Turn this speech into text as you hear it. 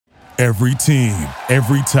Every team,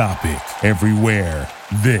 every topic, everywhere.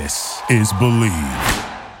 This is Believe.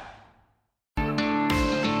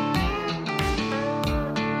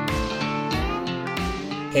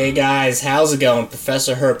 Hey guys, how's it going?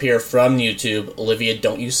 Professor Herp here from YouTube. Olivia,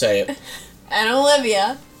 don't you say it. And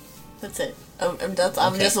Olivia. That's it. I'm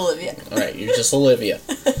just Olivia. Alright, you're just Olivia.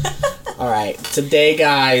 Alright, today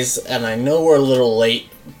guys, and I know we're a little late,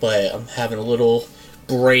 but I'm having a little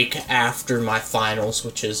break after my finals,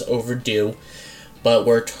 which is overdue. But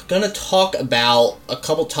we're going to talk about a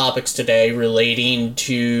couple topics today relating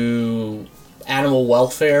to animal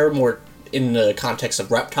welfare, more in the context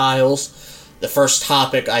of reptiles. The first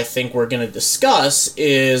topic I think we're going to discuss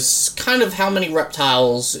is kind of how many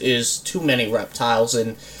reptiles is too many reptiles,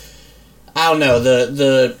 and I don't know,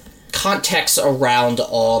 the context around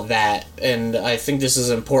all that. And I think this is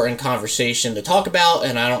an important conversation to talk about,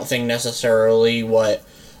 and I don't think necessarily what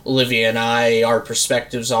Olivia and our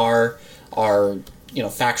perspectives are,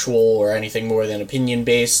 factual or anything more than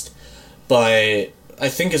opinion-based. But I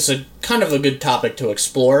think it's a kind of a good topic to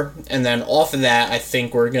explore. And then off of that, I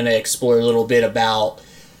think we're going to explore a little bit about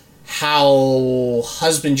how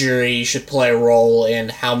husbandry should play a role in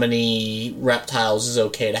how many reptiles is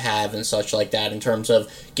okay to have and such like that, in terms of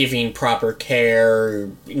giving proper care,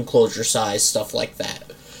 enclosure size, stuff like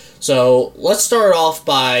that. So let's start off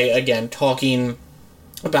by, again, talking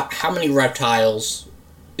about how many reptiles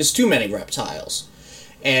is too many reptiles.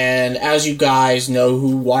 And as you guys know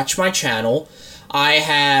who watch my channel,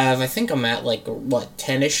 I think I'm at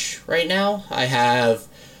 10-ish right now.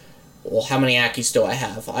 How many Ackies do I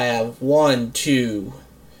have? I have 1, 2,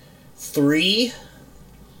 3,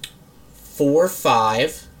 4, 5. I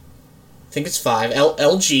think it's 5.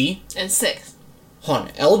 LG. And 6. Hold on.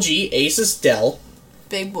 LG, Asus Del.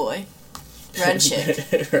 Big boy. Red chick.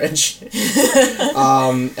 Red chick.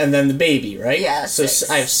 And then the baby, right? Yeah, so 6.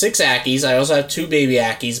 I have 6 Ackies. I also have 2 baby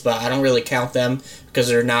Ackies, but I don't really count them because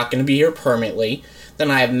they're not going to be here permanently. Then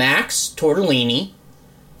I have Max, Tortellini,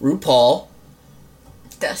 RuPaul,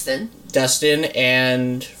 Dustin,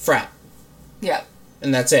 and Frat. Yeah.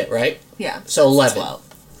 And that's it, right? Yeah. So 11.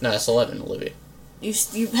 12. No, that's 11, Olivia.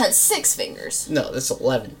 You had 6 fingers. No, that's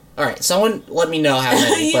 11. Alright, someone let me know how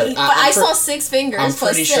many. But I saw 6 fingers. I'm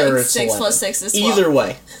plus pretty 6. sure it's 6 11. plus 6 is 12. Either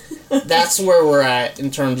way, that's where we're at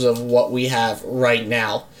in terms of what we have right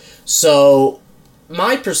now. So,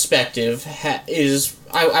 my perspective is,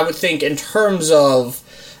 I would think in terms of,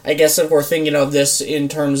 I guess if we're thinking of this in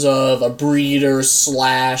terms of a breeder /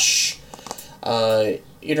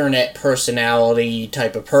 internet personality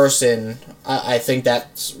type of person, I think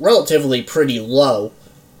that's relatively pretty low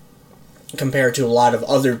compared to a lot of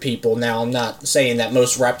other people. Now, I'm not saying that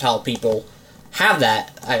most reptile people have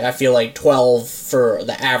that. I feel like 12 for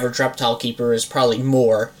the average reptile keeper is probably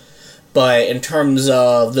more. But in terms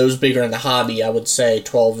of those bigger in the hobby, I would say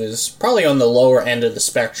 12 is probably on the lower end of the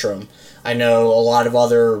spectrum. I know a lot of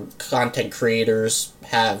other content creators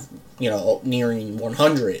have, nearing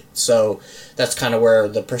 100. So that's kind of where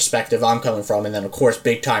the perspective I'm coming from. And then, of course,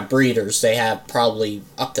 big-time breeders, they have probably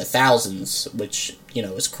up to thousands, which,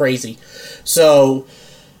 is crazy. So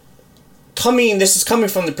this is coming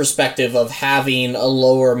from the perspective of having a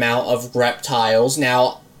lower amount of reptiles.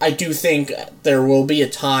 Now, I do think there will be a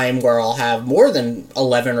time where I'll have more than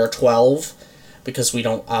 11 or 12, because we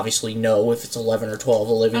don't obviously know if it's 11 or 12,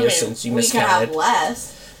 Olivia, since you miscounted. We could have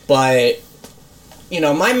less. But,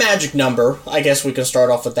 my magic number, I guess we can start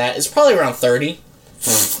off with that, is probably around 30.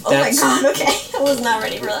 Oh my god, okay. I was not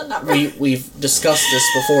ready for that number. We've discussed this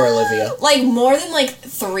before, Olivia. More than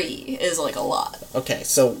 3 is a lot. Okay,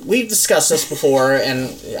 so we've discussed this before, and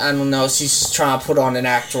I don't know, she's trying to put on an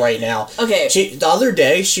act right now. Okay. The other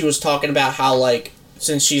day, she was talking about how,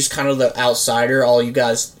 since she's kind of the outsider, all you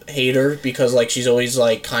guys hate her because, she's always,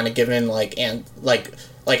 kind of giving,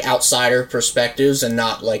 outsider perspectives and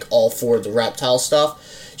not, all for the reptile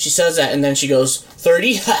stuff. She says that, and then she goes,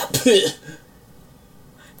 30?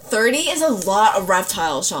 30 is a lot of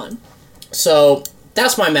reptiles, Sean. So,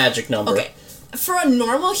 that's my magic number. Okay. For a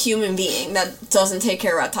normal human being that doesn't take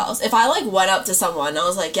care of reptiles, if I, went up to someone and I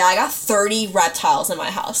was like, yeah, I got 30 reptiles in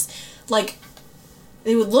my house,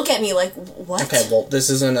 they would look at me like, what? Okay, well, this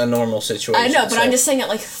isn't a normal situation. I know, but I'm just saying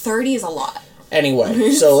that, 30 is a lot.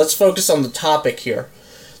 Anyway, so let's focus on the topic here.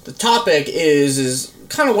 The topic is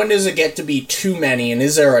kind of when does it get to be too many, and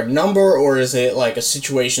is there a number, or is it, a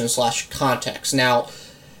situation / context? Now,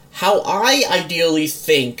 how I ideally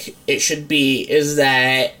think it should be is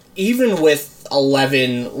that even with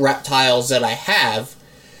 11 reptiles that I have,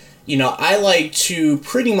 I like to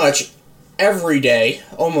pretty much every day,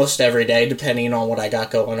 almost every day, depending on what I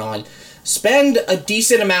got going on, spend a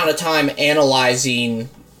decent amount of time analyzing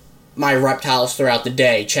my reptiles throughout the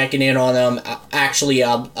day, checking in on them, actually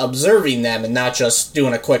observing them, and not just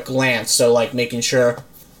doing a quick glance. So, like, making sure,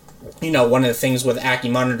 one of the things with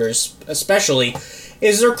Ackie monitors, especially,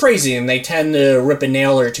 is they're crazy, and they tend to rip a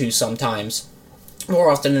nail or two sometimes. More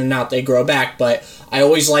often than not, they grow back, but I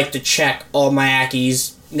always like to check all my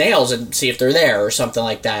Ackies' nails and see if they're there, or something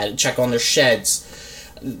like that, and check on their sheds.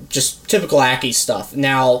 Just typical Ackie stuff.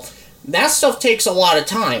 Now, that stuff takes a lot of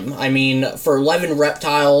time. I mean, for 11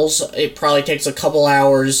 reptiles, it probably takes a couple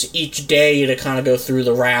hours each day to kind of go through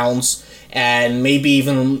the rounds, and maybe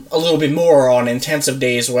even a little bit more on intensive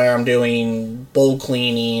days where I'm doing bowl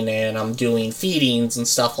cleaning and I'm doing feedings and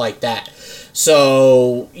stuff like that.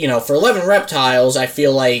 So, for 11 reptiles, I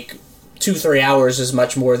feel like 2-3 hours is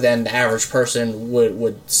much more than the average person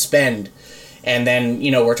would spend. And then,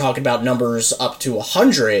 we're talking about numbers up to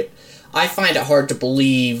 100. I find it hard to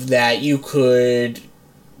believe that you could,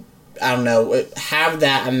 have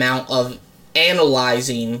that amount of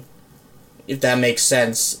analyzing, if that makes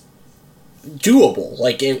sense, doable.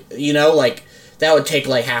 That would take,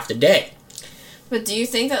 half the day. But do you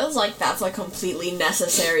think that's a completely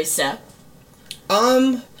necessary step?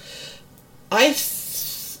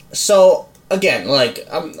 So, again,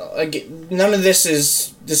 none of this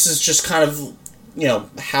is just kind of,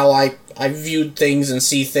 how I viewed things and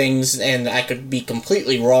see things, and I could be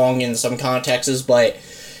completely wrong in some contexts, but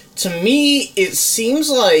to me, it seems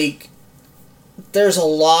like there's a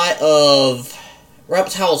lot of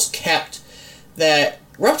reptiles kept that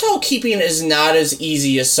reptile keeping is not as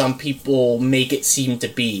easy as some people make it seem to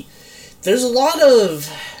be. There's a lot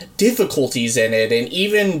of difficulties in it, and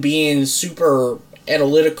even being super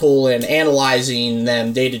analytical and analyzing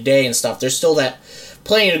them day to day and stuff, there's still that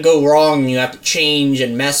plenty to go wrong you have to change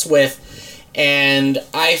and mess with. And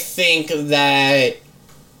I think that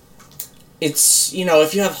it's,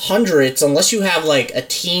 if you have hundreds, unless you have a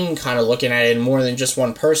team kind of looking at it and more than just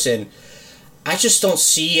one person, I just don't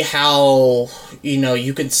see how,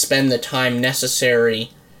 you could spend the time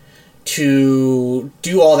necessary to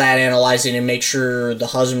do all that analyzing and make sure the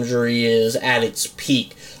husbandry is at its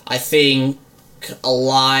peak. I think a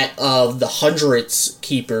lot of the hundreds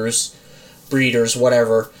keepers, breeders,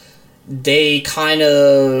 whatever, they kind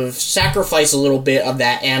of sacrifice a little bit of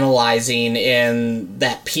that analyzing and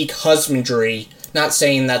that peak husbandry. Not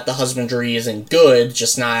saying that the husbandry isn't good,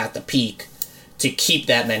 just not at the peak to keep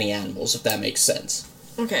that many animals, if that makes sense.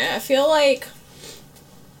 Okay, I feel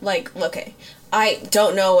okay, I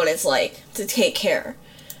don't know what it's like to take care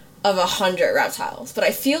of 100 reptiles, but I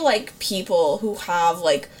feel like people who have,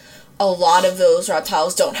 a lot of those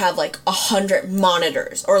reptiles don't have, 100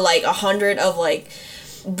 monitors, or, 100 of,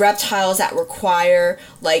 reptiles that require,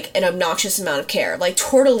 an obnoxious amount of care.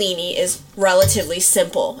 Tortellini is relatively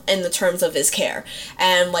simple in the terms of his care.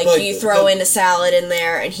 And, you throw in a salad in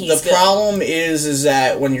there, and he's good. The problem is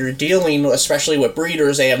that when you're dealing, especially with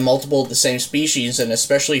breeders, they have multiple of the same species, and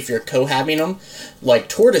especially if you're cohabiting them, like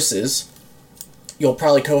tortoises, you'll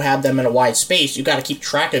probably cohab them in a wide space. You got to keep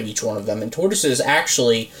track of each one of them. And tortoises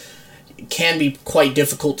actually can be quite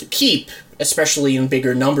difficult to keep, especially in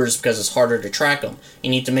bigger numbers, because it's harder to track them.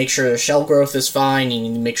 You need to make sure their shell growth is fine. You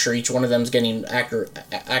need to make sure each one of them is getting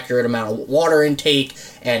accurate amount of water intake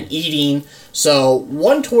and eating. So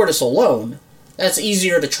one tortoise alone, that's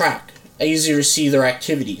easier to track, easier to see their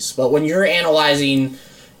activities. But when you're analyzing,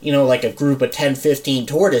 a group of 10, 15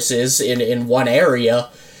 tortoises in one area,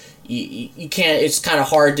 you can't. It's kind of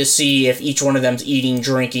hard to see if each one of them's eating,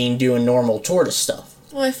 drinking, doing normal tortoise stuff.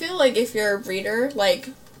 Well, I feel like if you're a breeder,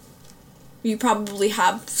 you probably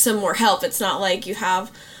have some more help. It's not like you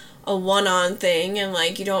have a one-on thing, and,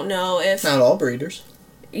 you don't know if... Not all breeders.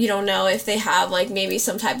 You don't know if they have, maybe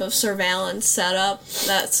some type of surveillance setup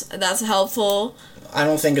that's helpful. I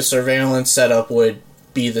don't think a surveillance setup would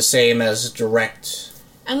be the same as direct...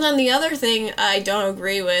 And then the other thing I don't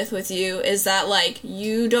agree with you is that,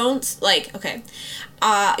 you don't... okay,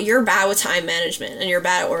 you're bad with time management, and you're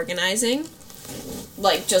bad at organizing.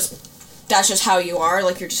 That's just how you are,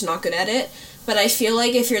 you're just not good at it. But I feel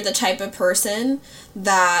like if you're the type of person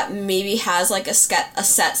that maybe has, a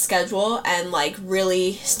set schedule and,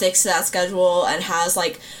 really sticks to that schedule and has,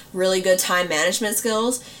 really good time management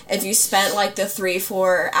skills, if you spent, the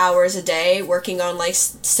 3-4 hours a day working on,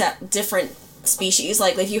 different species,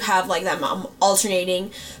 if you have, them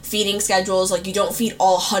alternating feeding schedules, you don't feed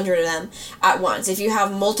all 100 of them at once. If you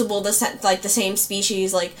have multiple, the same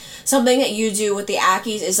species, something that you do with the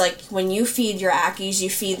Ackies is, when you feed your Ackies, you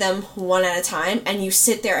feed them one at a time, and you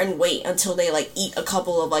sit there and wait until they, eat a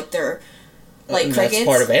couple of, their, crickets. That's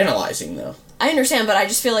part of analyzing, though. I understand, but I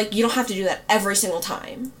just feel like you don't have to do that every single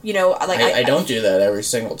time. You know, like I don't do that every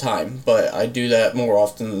single time, but I do that more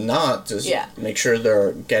often than not to make sure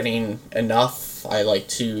they're getting enough. I like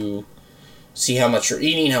to see how much they're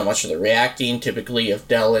eating, how much they're reacting. Typically, if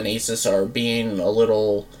Dell and Asus are being a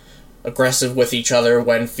little aggressive with each other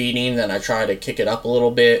when feeding, then I try to kick it up a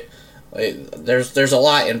little bit. There's a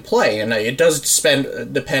lot in play, and it does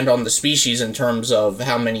depend on the species in terms of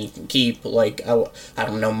how many you can keep. Like, I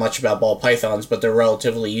don't know much about ball pythons, but they're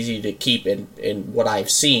relatively easy to keep in what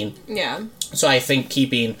I've seen. Yeah. So I think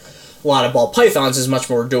keeping a lot of ball pythons is much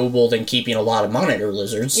more doable than keeping a lot of monitor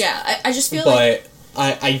lizards. Yeah, I just feel like...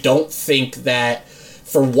 But I don't think that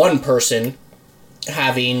for one person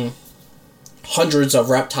having hundreds of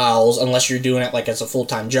reptiles, unless you're doing it like as a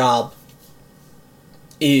full-time job,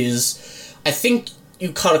 I think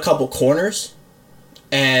you cut a couple corners,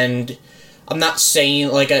 and I'm not saying,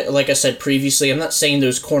 like I said previously, I'm not saying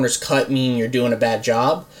those corners cut mean you're doing a bad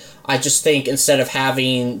job. I just think instead of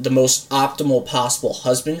having the most optimal possible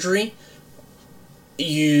husbandry,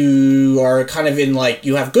 you are kind of in, like,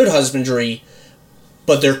 you have good husbandry,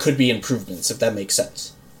 but there could be improvements, if that makes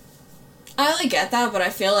sense. I get that, but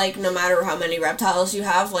I feel like no matter how many reptiles you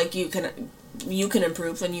have, like, you can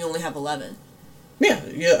improve when you only have 11.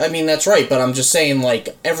 Yeah, I mean, that's right, but I'm just saying,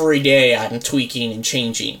 like, every day I'm tweaking and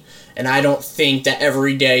changing, and I don't think that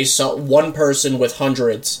every day one person with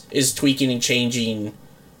hundreds is tweaking and changing,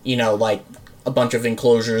 you know, like, a bunch of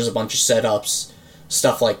enclosures, a bunch of setups,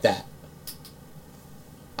 stuff like that.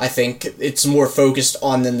 I think it's more focused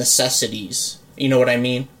on the necessities, you know what I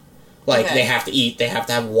mean? Like, They have to eat, they have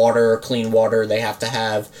to have water, clean water, they have to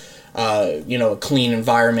have... a clean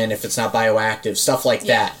environment if it's not bioactive, stuff like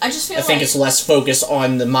that. I just feel I think it's less focused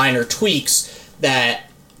on the minor tweaks that,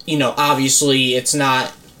 obviously it's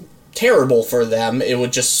not terrible for them. It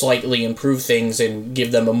would just slightly improve things and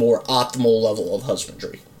give them a more optimal level of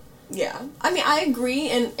husbandry. Yeah. I mean, I agree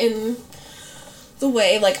in the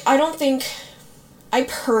way, like, I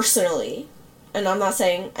personally, and I'm not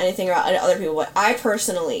saying anything about other people, but I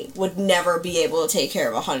personally would never be able to take care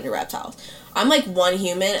of 100 reptiles. I'm, like, one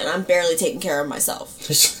human, and I'm barely taking care of myself.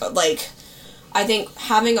 Like, I think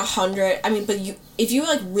having 100... I mean, but if you,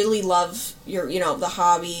 like, really love your, the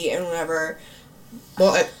hobby and whatever...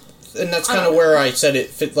 Well, and that's kind of where I said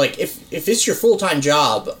it... Like, if it's your full-time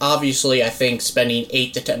job, obviously I think spending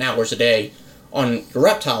 8 to 10 hours a day on your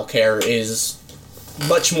reptile care is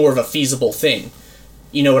much more of a feasible thing.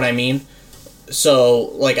 You know what I mean?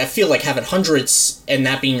 So, like, I feel like having hundreds and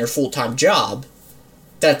that being your full-time job...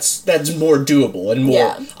 That's more doable and more...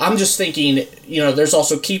 Yeah. I'm just thinking, there's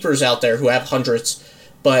also keepers out there who have hundreds,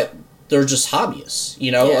 but they're just hobbyists,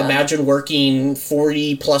 Yeah. Imagine working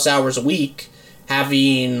 40-plus hours a week,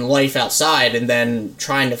 having life outside, and then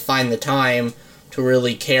trying to find the time to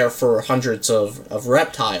really care for hundreds of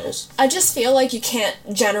reptiles. I just feel like you can't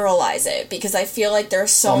generalize it, because I feel like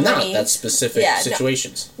there's so many... That's specific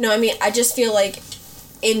situations. No, I mean, I just feel like...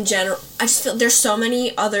 In general, I just feel there's so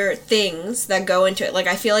many other things that go into it. Like,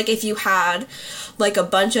 I feel like if you had, like, a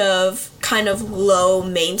bunch of kind of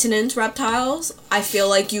low-maintenance reptiles, I feel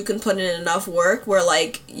like you can put in enough work where,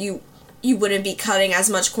 like, you wouldn't be cutting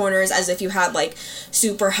as much corners as if you had, like,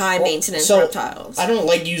 super high-maintenance reptiles. I don't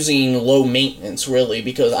like using low-maintenance, really,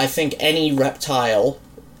 because I think any reptile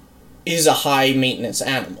is a high-maintenance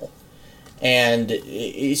animal. And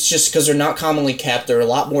it's just because they're not commonly kept. They're a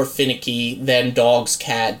lot more finicky than dogs,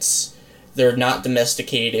 cats. They're not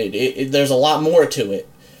domesticated. There's a lot more to it.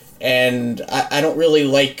 And I don't really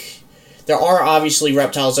like... There are obviously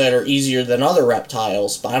reptiles that are easier than other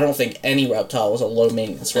reptiles, but I don't think any reptile is a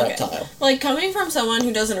low-maintenance reptile. Like, coming from someone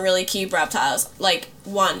who doesn't really keep reptiles, like,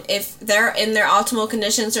 one, if they're in their optimal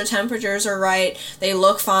conditions, their temperatures are right, they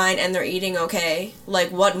look fine, and they're eating okay,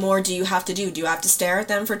 like, what more do you have to do? Do you have to stare at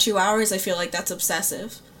them for 2 hours? I feel like that's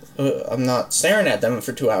obsessive. I'm not staring at them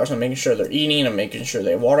for 2 hours. I'm making sure they're eating. I'm making sure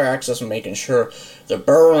they have water access. I'm making sure they're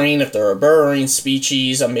burrowing if they're a burrowing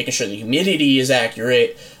species. I'm making sure the humidity is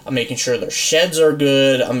accurate. I'm making sure their sheds are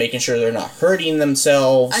good. I'm making sure they're not hurting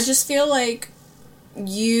themselves. I just feel like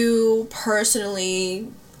you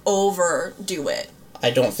personally overdo it.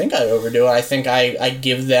 I don't think I overdo it. I think I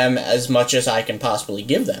give them as much as I can possibly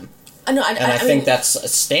give them. I think that's a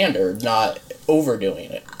standard, not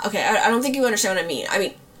overdoing it. Okay, I don't think you understand what I mean. I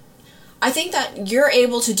mean, I think that you're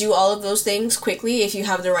able to do all of those things quickly if you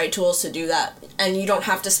have the right tools to do that, and you don't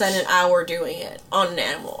have to spend an hour doing it on an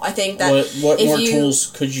animal. I think that what more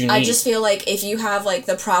tools could you need? I just feel like if you have, like,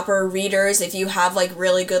 the proper readers, if you have, like,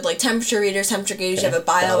 really good, like, temperature readers, temperature gauge, you have a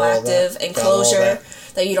bioactive enclosure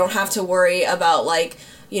that you don't have to worry about, like,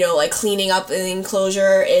 like cleaning up an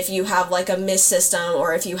enclosure, if you have like a mist system,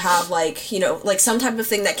 or if you have like, like some type of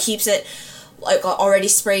thing that keeps it like already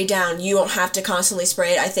sprayed down, you don't have to constantly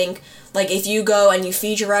spray it. I think like if you go and you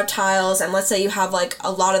feed your reptiles, and let's say you have like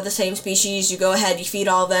a lot of the same species, you go ahead, you feed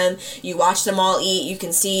all of them, you watch them all eat, you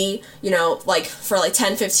can see, like for like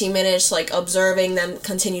 10-15 minutes, like observing them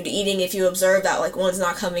continue to eating. If you observe that like one's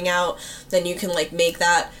not coming out, then you can like make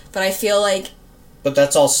that. But I feel like, but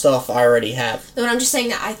that's all stuff I already have. but I'm just saying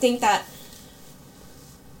that I think that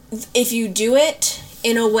if you do it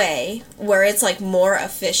in a way where it's like more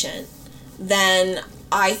efficient, then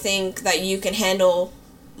I think that you can handle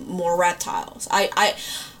more reptiles. I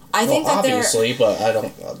think that obviously, but I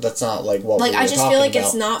don't. That's not like what. Like, we were I just feel like about.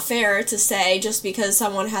 It's not fair to say just because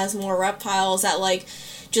someone has more reptiles that like,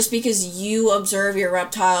 just because you observe your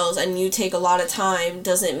reptiles and you take a lot of time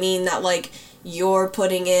doesn't mean that like you're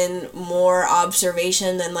putting in more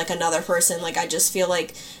observation than like another person. Like, I just feel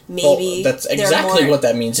like maybe that's exactly what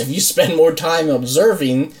that means. If you spend more time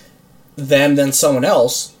observing them than someone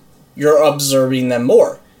else, you're observing them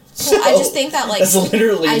more. So I just think that, like, that's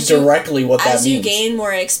literally directly what that means. As you gain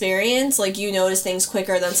more experience, like, you notice things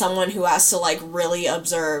quicker than someone who has to, like, really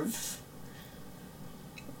observe.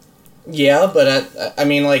 Yeah, but I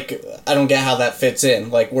mean, like, I don't get how that fits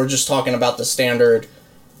in. Like, we're just talking about the standard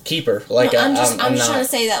keeper. Like, no, I'm just trying to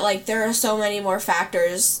say that, like, there are so many more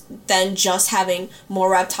factors than just having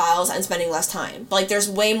more reptiles and spending less time. Like, there's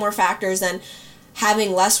way more factors than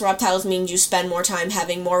having less reptiles means you spend more time,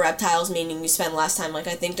 having more reptiles meaning you spend less time. Like,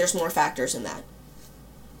 I think there's more factors in that.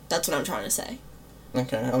 That's what I'm trying to say.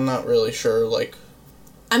 Okay, I'm not really sure, like...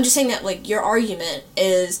 I'm just saying that, like, your argument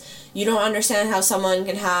is you don't understand how someone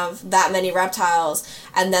can have that many reptiles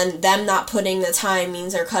and then them not putting the time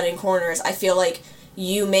means they're cutting corners. I feel like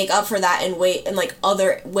you make up for that in like,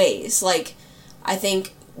 other ways. Like, I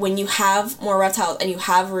think when you have more reptiles and you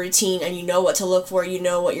have a routine and you know what to look for, you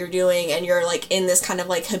know what you're doing, and you're, like, in this kind of,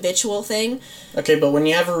 like, habitual thing. Okay, but when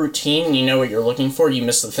you have a routine and you know what you're looking for, you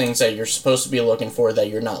miss the things that you're supposed to be looking for that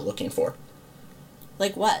you're not looking for.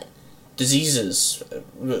 Like what? Diseases.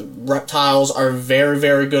 Reptiles are very,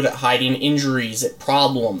 very good at hiding injuries, at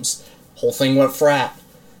problems. Whole thing went frat.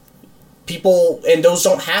 People, and those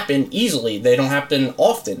don't happen easily. They don't happen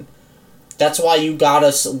often. That's why you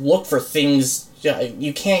gotta look for things.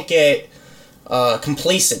 You can't get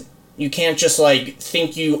complacent. You can't just, like,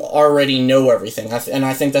 think you already know everything. And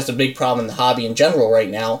I think that's a big problem in the hobby in general right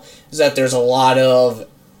now, is that there's a lot of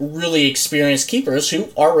really experienced keepers who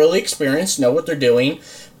are really experienced, know what they're doing,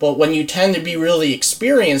 but when you tend to be really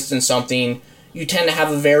experienced in something, you tend to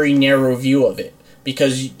have a very narrow view of it,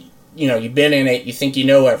 because, you've been in it, you think you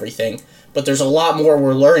know everything, but there's a lot more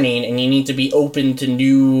we're learning, and you need to be open to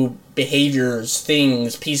new behaviors,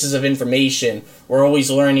 things, pieces of information. We're always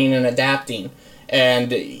learning and adapting,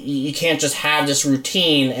 and you can't just have this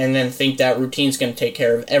routine and then think that routine's going to take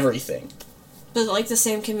care of everything. But, like, the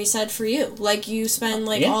same can be said for you. Like, you spend,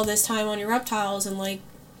 like, all this time on your reptiles, and, like,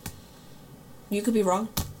 you could be wrong.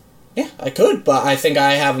 Yeah, I could, but I think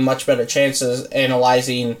I have a much better chance of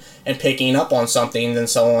analyzing and picking up on something than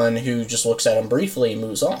someone who just looks at them briefly and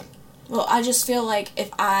moves on. Well, I just feel like if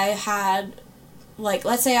I had, like,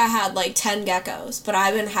 let's say I had, like, 10 geckos, but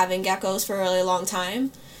I've been having geckos for a really long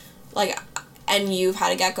time, like, and you've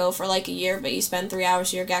had a gecko for, like, a year, but you spend 3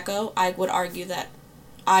 hours to your gecko, I would argue that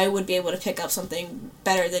I would be able to pick up something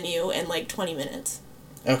better than you in, like, 20 minutes.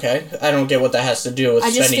 Okay, I don't get what that has to do with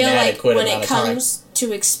spending an adequate amount of time. When it comes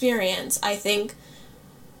to experience, I think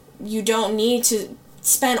you don't need to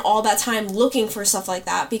spend all that time looking for stuff like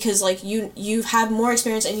that, because, like, you've had more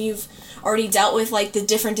experience and you've already dealt with, like, the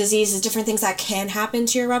different diseases, different things that can happen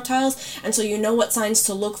to your reptiles, and so you know what signs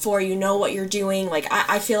to look for, you know what you're doing. Like,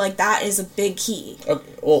 I feel like that is a big key.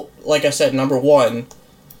 Okay, well, like I said, number one,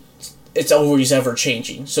 it's always ever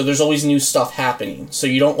changing. So there's always new stuff happening. So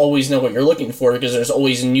you don't always know what you're looking for, because there's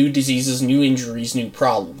always new diseases, new injuries, new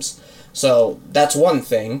problems. So that's one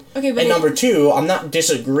thing. Okay, but and number two, I'm not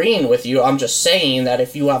disagreeing with you. I'm just saying that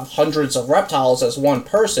if you have hundreds of reptiles as one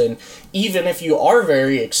person, even if you are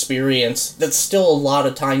very experienced, that's still a lot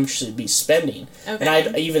of time you should be spending. Okay. And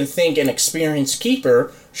I even think an experienced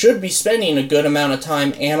keeper should be spending a good amount of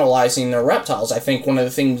time analyzing their reptiles. I think one of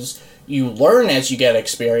the things you learn as you get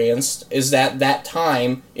experienced is that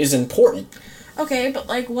time is important. Okay, but,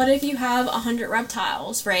 like, what if you have 100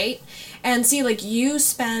 reptiles, right? And see, like, you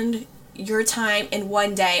spend your time in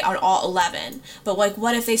one day on all 11, but, like,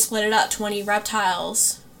 what if they split it up, 20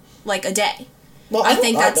 reptiles, like, a day? Well, I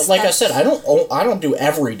said, I don't do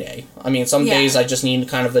every day. I mean, some days I just need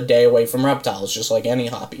kind of a day away from reptiles, just like any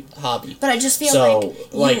hobby. But I just feel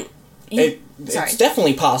it's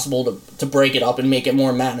definitely possible to break it up and make it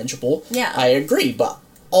more manageable. Yeah. I agree, but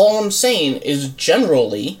all I'm saying is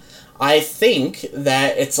generally, I think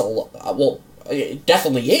that it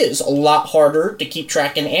definitely is a lot harder to keep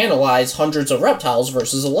track and analyze hundreds of reptiles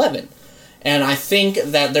versus 11. And I think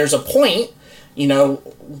that there's a point,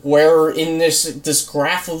 where in this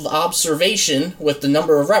graph of observation with the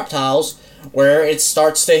number of reptiles, where it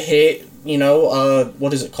starts to hit,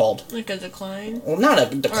 what is it called? Like a decline? Well, not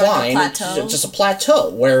a decline. Or like a plateau. Just a plateau,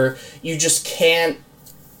 where you just can't,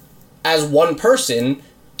 as one person,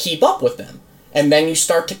 keep up with them. And then you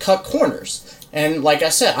start to cut corners. And like I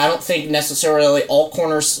said, I don't think necessarily all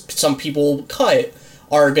corners some people cut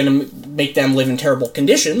are going to make them live in terrible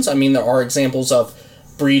conditions. I mean, there are examples of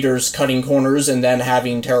breeders cutting corners and then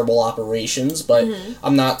having terrible operations, but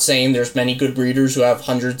I'm not saying there's many good breeders who have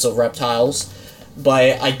hundreds of reptiles.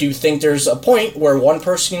 But I do think there's a point where one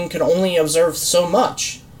person can only observe so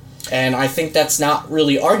much. And I think that's not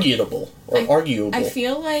really arguable. I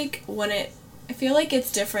feel like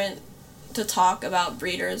it's different to talk about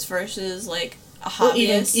breeders versus like a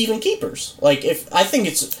hobbyist. Even keepers. Like, I think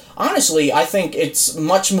it's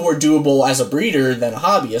much more doable as a breeder than a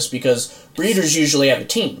hobbyist, because breeders usually have a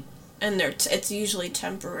team. And it's usually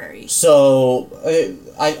temporary. So,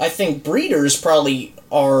 I think breeders probably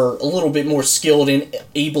are a little bit more skilled and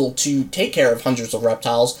able to take care of hundreds of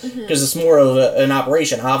reptiles, because it's more of an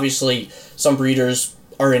operation. Obviously, some breeders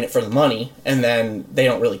are in it for the money, and then they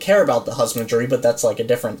don't really care about the husbandry, but that's like a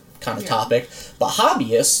different kind of topic. But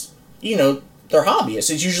hobbyists, they're hobbyists.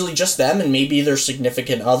 It's usually just them and maybe their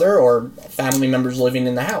significant other or family members living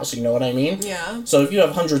in the house, you know what I mean? Yeah. So if you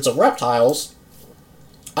have hundreds of reptiles,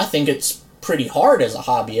 I think it's pretty hard as a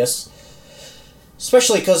hobbyist.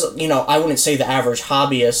 Especially because, I wouldn't say the average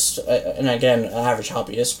hobbyist, and again, an average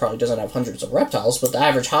hobbyist probably doesn't have hundreds of reptiles, but the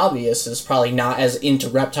average hobbyist is probably not as into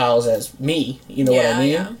reptiles as me, you know what I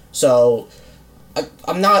mean? Yeah. So,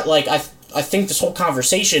 I'm not, like, I think this whole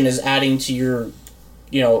conversation is adding to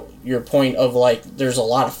your point of, like, there's a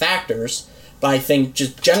lot of factors, but I think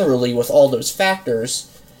just generally with all those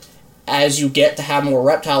factors, as you get to have more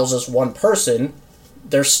reptiles as one person,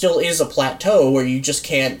 there still is a plateau where you just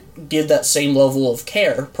can't give that same level of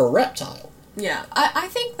care per reptile. Yeah, I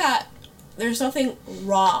think that there's nothing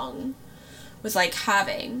wrong with, like,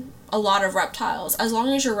 having a lot of reptiles, as long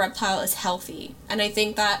as your reptile is healthy. And I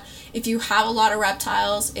think that if you have a lot of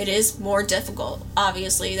reptiles, it is more difficult,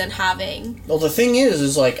 obviously, than having... Well, the thing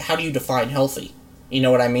is like, how do you define healthy? You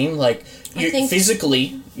know what I mean? Like,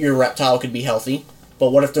 physically, your reptile could be healthy,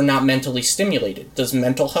 but what if they're not mentally stimulated? Does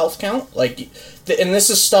mental health count? Like, and this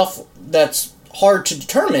is stuff that's hard to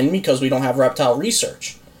determine because we don't have reptile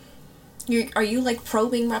research. Are you, like,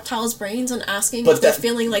 probing reptiles' brains and asking if they're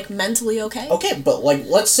feeling, like, mentally okay? Okay, but, like,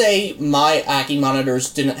 let's say my Ackie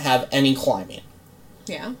monitors didn't have any climbing.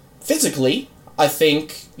 Yeah. Physically, I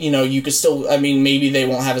think, you could still... I mean, maybe they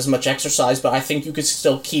won't have as much exercise, but I think you could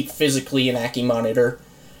still keep physically an Ackie monitor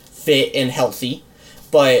fit and healthy.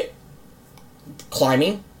 But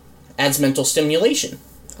climbing adds mental stimulation.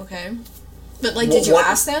 Okay. But, like, did you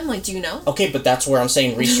ask them? Like, do you know? Okay, but that's where I'm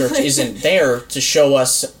saying research isn't there to show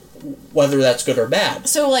us whether that's good or bad.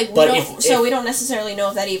 So, like, we don't necessarily know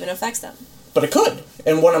if that even affects them. But it could.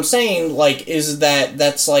 And what I'm saying, like, is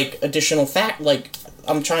that's, like, additional fact, like,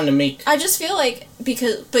 I'm trying to make... I just feel like,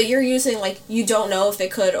 but you're using, like, you don't know if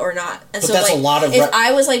it could or not. And but so, that's like, a lot of... if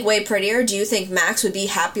I was, like, way prettier, do you think Max would be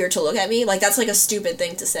happier to look at me? Like, that's, like, a stupid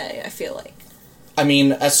thing to say, I feel like. I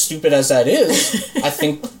mean, as stupid as that is, I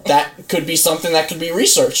think that could be something that could be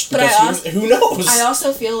researched. Because who knows? I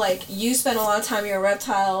also feel like you spend a lot of time with your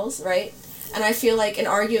reptiles, right? And I feel like an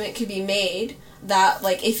argument could be made that,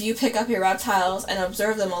 like, if you pick up your reptiles and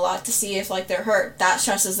observe them a lot to see if, like, they're hurt, that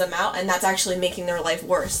stresses them out, and that's actually making their life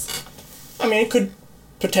worse. I mean, it could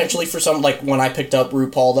potentially for some, like, when I picked up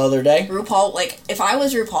RuPaul the other day. RuPaul, like, if I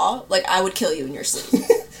was RuPaul, like, I would kill you in your sleep.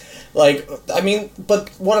 Like, I mean, but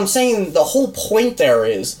what I'm saying, the whole point there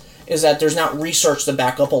is that there's not research to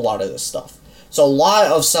back up a lot of this stuff. So a lot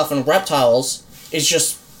of stuff in reptiles is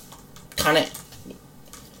just kind of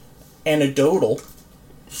anecdotal.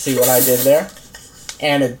 See what I did there?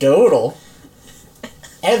 Anecdotal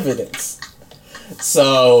evidence.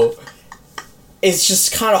 So it's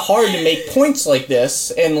just kind of hard to make points like this,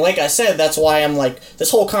 and like I said, that's why I'm like, this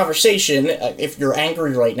whole conversation, if you're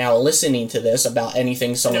angry right now listening to this about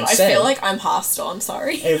anything someone said... I feel like I'm hostile, I'm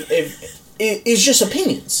sorry. It's just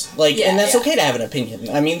opinions, like, and that's okay to have an opinion.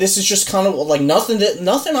 I mean, this is just kind of, like,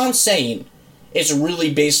 nothing I'm saying is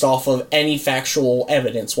really based off of any factual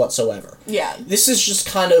evidence whatsoever. Yeah. This is just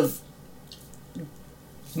kind of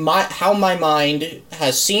how my mind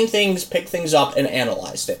has seen things, picked things up, and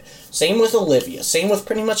analyzed it. Same with Olivia. Same with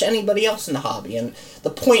pretty much anybody else in the hobby. And the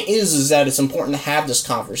point is that it's important to have this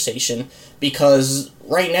conversation because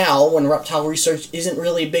right now, when reptile research isn't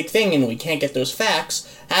really a big thing and we can't get those facts,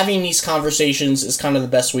 having these conversations is kind of the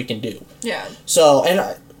best we can do. Yeah. So, and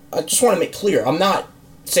I just want to make clear, I'm not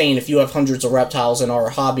saying if you have hundreds of reptiles and are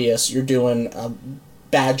a hobbyist, you're doing a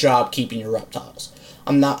bad job keeping your reptiles.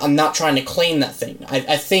 I'm not trying to claim that thing.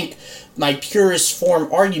 I think my purest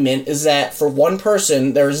form argument is that for one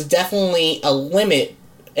person, there's definitely a limit,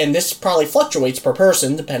 and this probably fluctuates per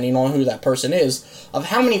person, depending on who that person is, of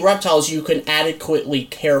how many reptiles you can adequately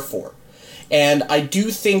care for. And I do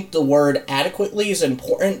think the word adequately is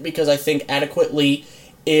important because I think adequately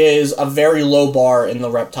is a very low bar in the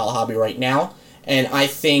reptile hobby right now, and I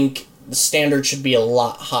think the standard should be a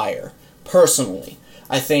lot higher, personally.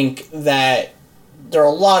 I think that there are a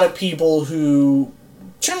lot of people who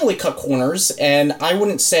generally cut corners, and I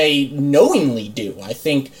wouldn't say knowingly do. I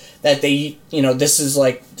think that they, this is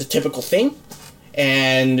like the typical thing,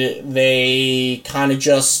 and they kind of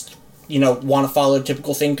just, want to follow the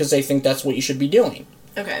typical thing because they think that's what you should be doing.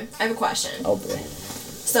 Okay, I have a question. Oh, boy.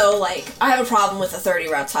 So, I have a problem with the 30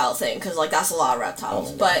 reptile thing, because, that's a lot of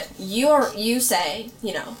reptiles. But you say,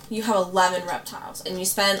 you have 11 reptiles, and you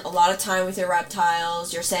spend a lot of time with your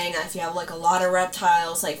reptiles. You're saying that if you have, a lot of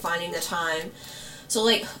reptiles, finding the time. So,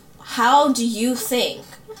 how do you think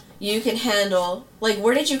you can handle,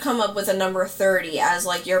 where did you come up with a number 30 as,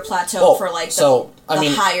 your plateau for,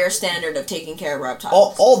 the higher standard of taking care of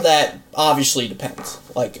reptiles? All that obviously depends.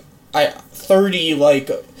 30,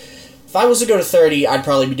 if I was to go to 30, I'd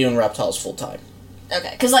probably be doing reptiles full time.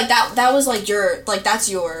 Okay, because that was your that's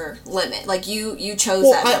your limit. You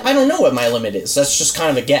chose that. Well, I don't know what my limit is. That's just kind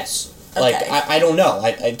of a guess. Okay. I don't know.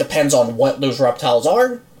 It depends on what those reptiles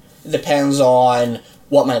are. It depends on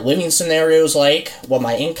what my living scenario's like, what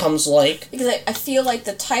my income's like. Because I feel like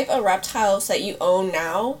the type of reptiles that you own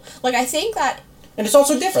now, I think that. And it's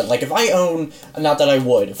also different. If I own, not that I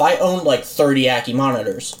would, if I owned 30 Ackie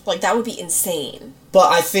monitors. That would be insane.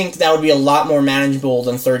 But I think that would be a lot more manageable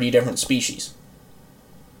than 30 different species.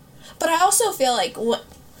 But I also feel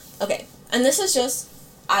okay, and this is just,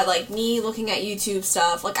 me looking at YouTube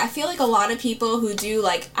stuff, I feel a lot of people who do,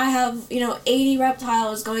 I have, 80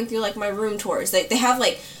 reptiles going through, my room tours. They have,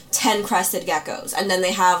 10 crested geckos, and then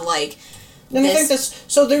they have, And I think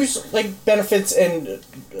so there's, benefits and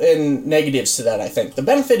negatives to that, I think. The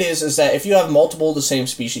benefit is that if you have multiple of the same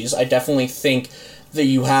species, I definitely think that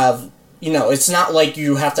you have, it's not like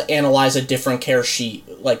you have to analyze a different care sheet,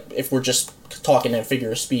 if we're just talking in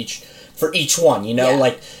figure of speech, for each one,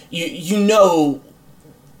 Yeah.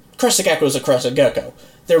 Crested gecko is a crested gecko.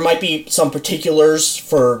 There might be some particulars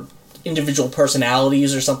for individual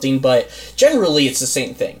personalities or something, but generally it's the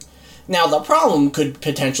same thing. Now, the problem could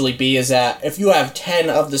potentially be is that if you have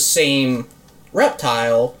 10 of the same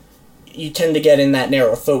reptile, you tend to get in that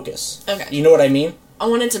narrow focus. Okay. You know what I mean? I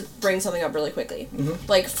wanted to bring something up really quickly.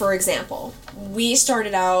 Mm-hmm. For example, we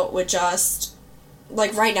started out with just,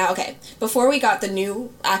 right now, okay, before we got the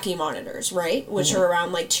new Ackie monitors, right, which mm-hmm. are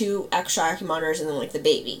around, 2 extra Ackie monitors and then, the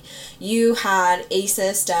baby, you had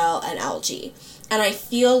Asus, Dell, and LG. And I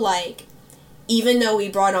feel even though we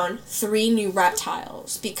brought on 3 new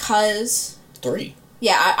reptiles, because... 3?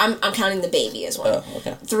 Yeah, I'm counting the baby as well. Oh,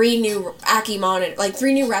 okay. 3 new Ackie monitor,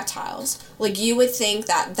 3 new reptiles. You would think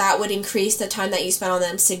that would increase the time that you spend on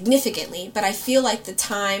them significantly, but I feel the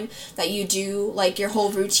time that you do, your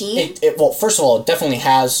whole routine... Well, first of all, it definitely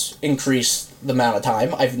has increased the amount of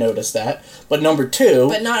time. I've noticed that. But number 2...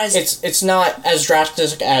 But not as... It's not as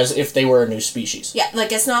drastic as if they were a new species. Yeah,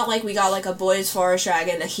 it's not we got, a Boyd's Forest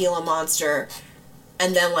Dragon, a Gila Monster...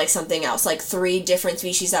 And then, something else. 3 different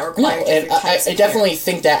species that require different types of I definitely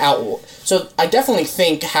think that So, I definitely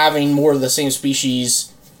think having more of the same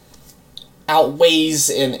species outweighs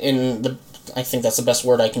in the... I think that's the best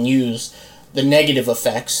word I can use. The negative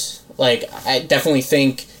effects. I definitely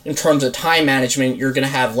think, in terms of time management, you're going to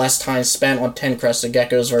have less time spent on 10 crested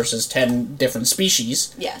geckos versus 10 different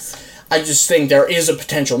species. Yes. I just think there is a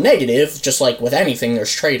potential negative, just like with anything,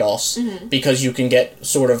 there's trade-offs, mm-hmm. because you can get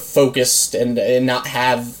sort of focused and not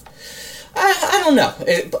have... I don't know.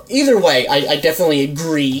 Either way, I definitely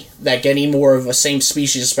agree that getting more of a same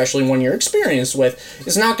species, especially one you're experienced with,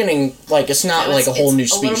 is not getting, it's not a whole new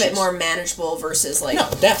species. A little bit more manageable versus, no,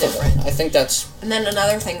 definitely. different. I think that's... And then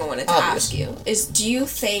another thing I wanted to ask you is, do you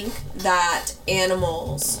think that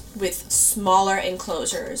animals with smaller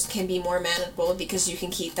enclosures can be more manageable because you can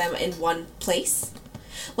keep them in one place?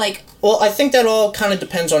 Well, I think that all kind of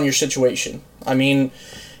depends on your situation. I mean,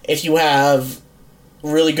 if you have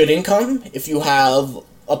really good income, if you have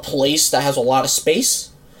a place that has a lot of space,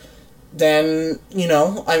 then,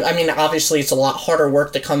 I mean, obviously it's a lot harder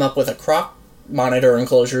work to come up with a croc monitor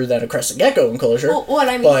enclosure than a crested gecko enclosure. Well, what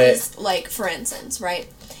I mean is, like, for instance, right?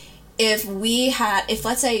 If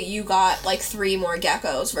let's say you got, like, 3 more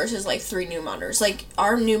geckos versus, like, 3 new monitors. Like,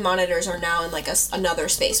 our new monitors are now in, like, another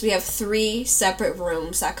space. We have 3 separate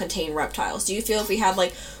rooms that contain reptiles. Do you feel if we had,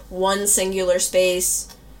 like, one singular space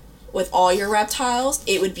with all your reptiles,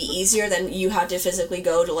 it would be easier than you had to physically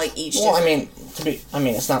go to, like, each Well, I mean,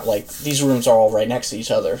 it's not like these rooms are all right next to each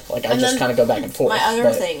other. Like, I just kind of go back and forth. My other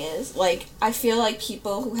thing is, like, I feel like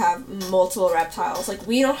people who have multiple reptiles, like,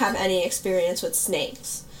 we don't have any experience with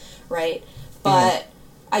snakes, right? But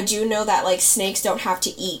I do know that, like, snakes don't have to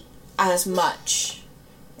eat as much.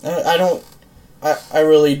 I don't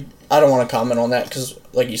want to comment on that because,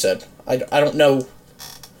 like you said, I don't know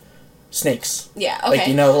snakes. Yeah,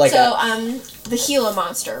 okay. Like, so, the Gila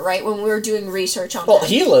monster, right? When we were doing research on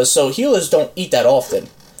Gilas don't eat that often.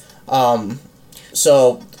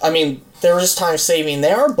 So, I mean, there is time saving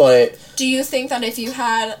there, but... Do you think that if you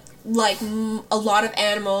had, like, a lot of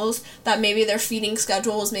animals, that maybe their feeding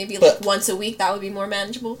schedule was maybe, like, once a week, that would be more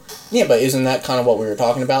manageable? Yeah, but isn't that kind of what we were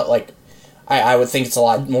talking about? Like, I would think it's a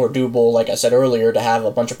lot more doable, like I said earlier, to have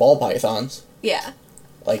a bunch of ball pythons. Yeah.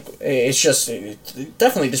 Like, it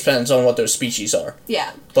definitely depends on what those species are.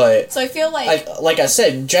 Yeah. But... So I feel like I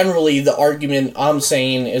said, generally the argument I'm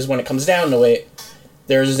saying is when it comes down to it,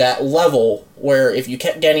 there's that level where if you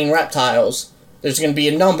kept getting reptiles, there's going to be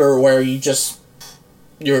a number where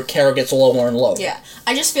your care gets lower and lower. Yeah.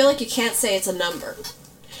 I just feel like you can't say it's a number.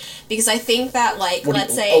 Because I think that, like,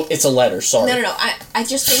 let's say... Oh, it's a letter, sorry. No. I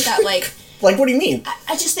just think that, like... Like, what do you mean?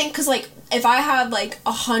 I just think, because, like, if I had, like,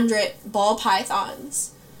 100 ball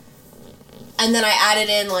pythons, and then I added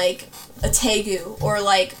in, like, a tegu, or,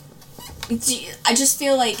 like... I just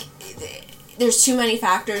feel like there's too many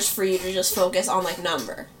factors for you to just focus on, like,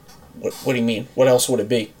 number. What do you mean? What else would it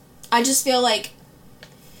be? I just feel like,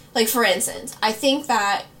 for instance, I think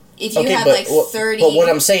that if you had, like, 30... But what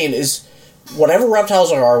I'm saying is, whatever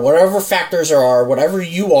reptiles are, whatever factors are, whatever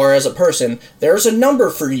you are as a person, there's a number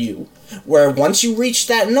for you. Where once you reach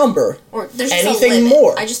that number, or there's anything a limit.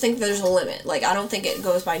 more... I just think there's a limit. Like, I don't think it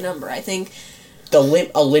goes by number. I think... A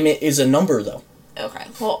limit is a number, though. Okay.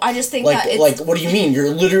 Well, I just think that it's... Like, what do you mean? You're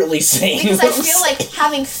literally saying... Because I feel like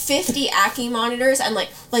having 50 Ackie monitors and, like,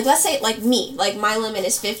 let's say, like, me. Like, my limit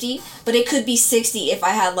is 50, but it could be 60 if I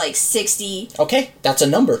had, like, 60... Okay, that's a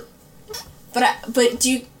number. But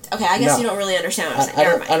do you... Okay, I guess you don't really understand what I'm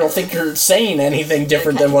saying. I don't think you're saying anything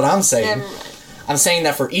different than what I'm saying. Never mind. I'm saying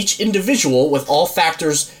that for each individual, with all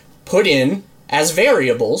factors put in as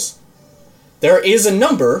variables, there is a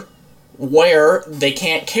number where they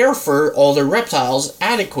can't care for all their reptiles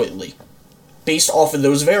adequately, based off of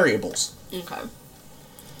those variables. Okay.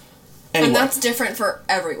 Anyway. And that's different for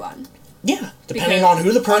everyone. Yeah, depending on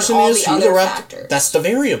who the person is, who the factors. That's the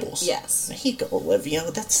variables. Yes. There you go, Olivia.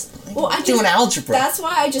 I'm doing algebra. That's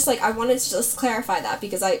why I just, like, I wanted to just clarify that,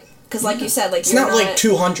 because like you said, like, it's not like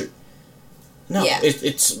 200. No, yeah.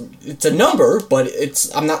 it's a number, but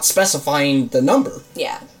I'm not specifying the number.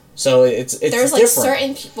 Yeah. So it's there's, like, different.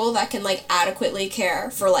 certain people that can, like, adequately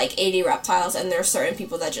care for, like, 80 reptiles, and there's certain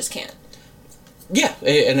people that just can't. Yeah,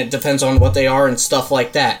 and it depends on what they are and stuff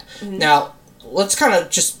like that. Mm-hmm. Now, let's kind of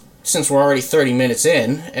just, since we're already 30 minutes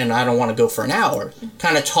in, and I don't want to go for an hour,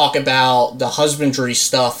 kind of talk about the husbandry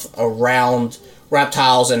stuff around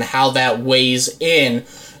reptiles and how that weighs in.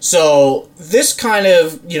 So, this kind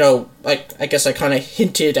of, I guess I kind of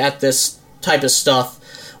hinted at this type of stuff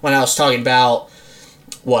when I was talking about,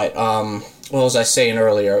 what was I saying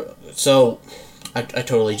earlier? So, I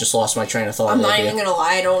totally just lost my train of thought. I'm not even gonna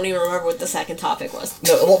lie, I don't even remember what the second topic was.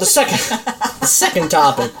 No, well, the second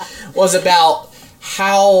topic was about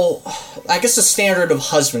how, I guess, the standard of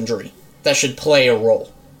husbandry that should play a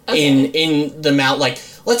role in the amount, like,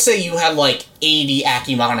 let's say you have, like, 80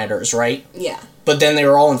 Ackie monitors, right? Yeah. But then they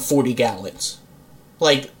were all in 40 gallons.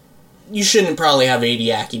 Like, you shouldn't probably have 80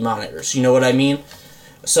 Ackie monitors, you know what I mean?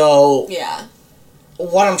 So, yeah.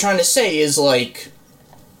 What I'm trying to say is, like,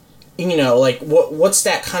 what's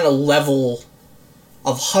that kind of level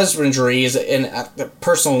of husbandry is, and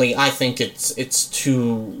personally, I think it's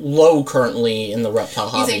too low currently in the reptile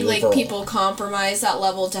hobby. You think, like, people compromise that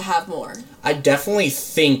level to have more? I definitely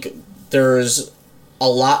think there's a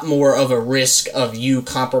lot more of a risk of you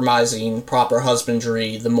compromising proper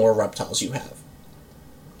husbandry the more reptiles you have.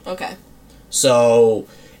 Okay. So,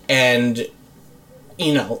 and,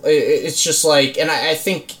 it's just like, and I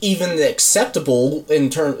think even the acceptable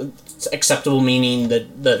meaning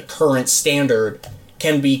the current standard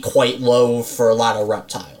can be quite low for a lot of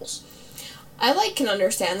reptiles. I, can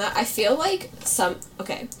understand that. I feel like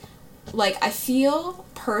like, I feel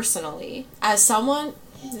personally, as someone,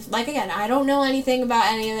 like, again, I don't know anything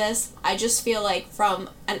about any of this, I just feel like from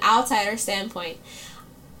an outsider standpoint,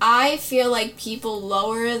 I feel like people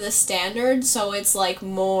lower the standard so it's, like,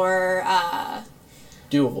 more,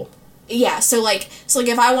 doable. Yeah, so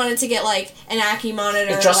if I wanted to get, like, an Ackie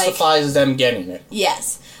monitor, it justifies like, them getting it.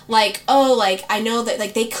 Yes. Like, oh, like, I know that,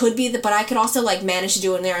 like, they could be, but I could also, like, manage to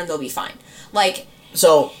do it in there and they'll be fine. Like...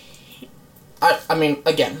 So, I mean,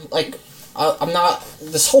 again, like, I'm not...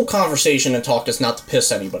 This whole conversation and talk is not to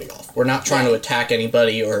piss anybody off. We're not trying to attack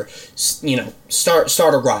anybody or, you know, start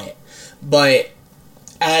a riot. But,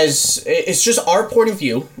 it's just our point of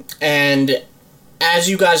view, and as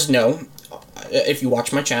you guys know, if you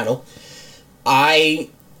watch my channel,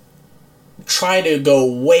 I try to go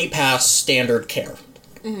way past standard care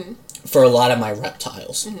for a lot of my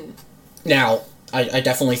reptiles. Now, I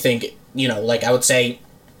definitely think, you know, like I would say,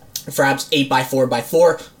 perhaps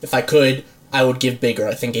 8x4x4, if I could, I would give bigger.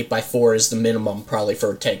 I think 8x4 is the minimum probably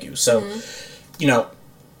for a Tegu. So, you know,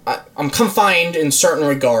 I'm confined in certain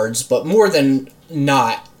regards, but more than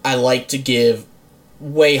not, I like to give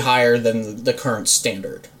way higher than the current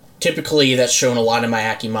standard. Typically, that's shown a lot in my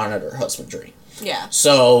Ackie monitor husbandry. Yeah.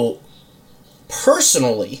 So,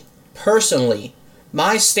 personally,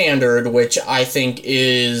 my standard, which I think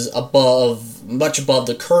is much above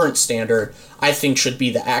the current standard, I think should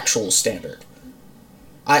be the actual standard.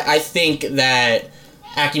 I think that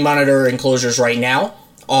Ackie monitor enclosures right now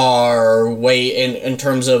are way, in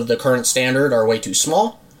terms of the current standard, are way too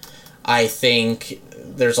small. I think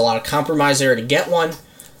there's a lot of compromise there to get one.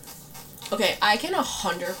 Okay, I can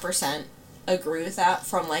 100% agree with that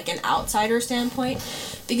from, like, an outsider standpoint.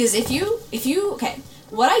 Because if you, okay,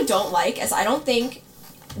 what I don't like is I don't think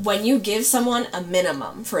when you give someone a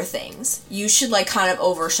minimum for things, you should, like, kind of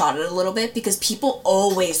overshot it a little bit because people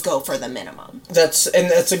always go for the minimum. That's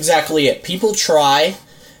exactly it. People try,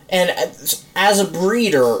 and as a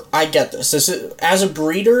breeder, I get this. As a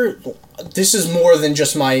breeder, this is more than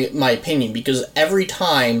just my opinion, because every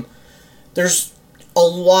time there's a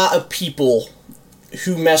lot of people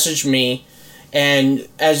who message me, and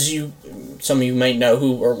as some of you might know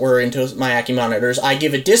who were into my Ackie monitors, I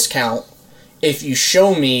give a discount if you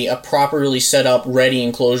show me a properly set up, ready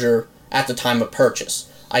enclosure at the time of purchase.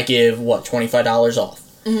 I give, $25 off.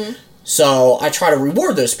 Mm-hmm. So I try to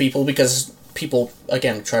reward those people because people,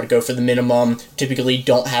 again, try to go for the minimum, typically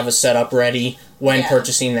don't have a setup ready when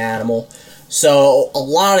purchasing the animal. So a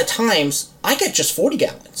lot of times, I get just 40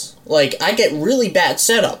 gallons. Like, I get really bad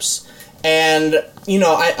setups. And, you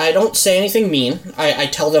know, I don't say anything mean. I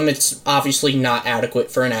tell them it's obviously not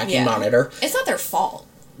adequate for an Ackie monitor. It's not their fault.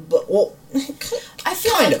 But, well, I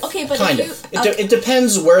feel kind like, of. okay, but kind if of. you... Okay. It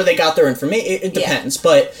depends where they got their information. It depends.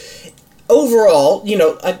 But overall, you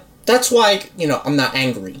know, that's why, you know, I'm not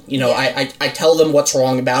angry. You know, I tell them what's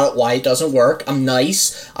wrong about it, why it doesn't work. I'm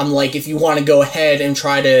nice. I'm like, if you want to go ahead and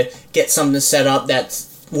try to get something set up that's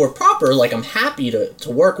more proper, like, I'm happy to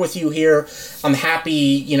work with you here. I'm happy,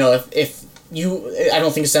 you know, if you... I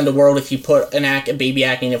don't think it's the end of the world if you put a baby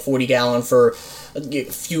Ackie in a 40-gallon for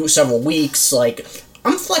several weeks. Like,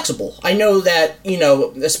 I'm flexible. I know that, you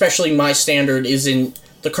know, especially my standard isn't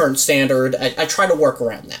the current standard. I try to work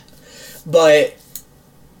around that. But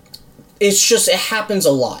it's just, it happens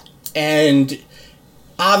a lot. And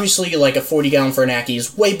obviously, like, a 40-gallon for an Ackie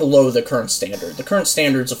is way below the current standard. The current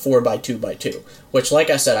standard is a 4x2x2, which, like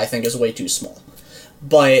I said, I think is way too small.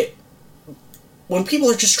 But when people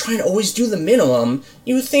are just trying to always do the minimum,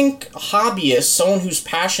 you would think a hobbyist, someone who's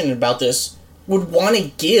passionate about this, would want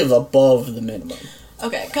to give above the minimum.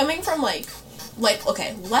 Okay, coming from, like,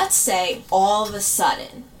 okay, let's say all of a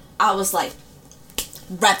sudden, I was like,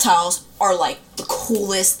 reptiles are, like, the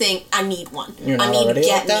coolest thing. I need one. You're not I need already to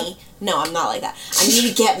get like that? me. No, I'm not like that. I need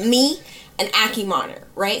to get me an Ackie monitor,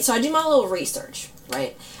 right? So I do my little research,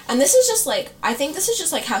 right? And this is just, like, I think this is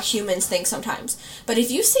just, like, how humans think sometimes. But if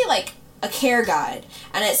you see, like, a care guide,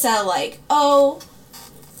 and it said, like, oh,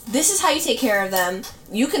 this is how you take care of them.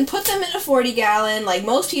 You can put them in a 40-gallon. Like,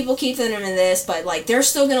 most people keep them in this, but, like, they're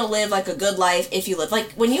still going to live, like, a good life if you live.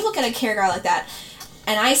 Like, when you look at a care guide like that,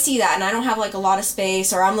 and I see that, and I don't have, like, a lot of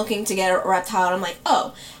space, or I'm looking to get a reptile, and I'm like,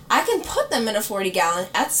 oh, I can put them in a 40-gallon.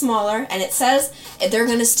 That's smaller, and it says they're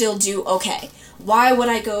going to still do okay. Why would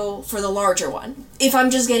I go for the larger one? If I'm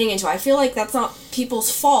just getting into it, I feel like that's not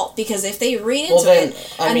people's fault, because if they read into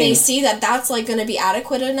it, and they see that that's, like, going to be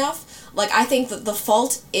adequate enough, like, I think that the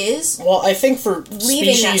fault is... Well, I think for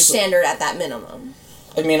leaving that standard at that minimum.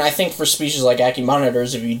 I mean, I think for species like Ackie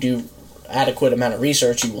monitors, if you do adequate amount of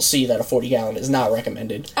research, you will see that a 40-gallon is not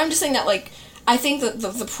recommended. I'm just saying that, like, I think that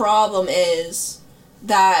the problem is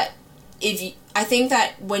that if you... I think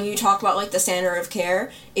that when you talk about, like, the standard of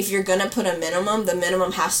care, if you're gonna put a minimum, the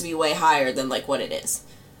minimum has to be way higher than, like, what it is.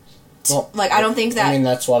 Well, like, I don't think that... I mean,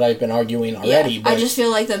 that's what I've been arguing already. Yeah, but I just feel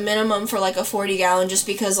like the minimum for, like, a 40-gallon, just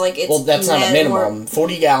because, like, it's... Well, that's not a minimum.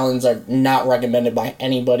 40 gallons are not recommended by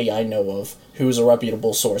anybody I know of who's a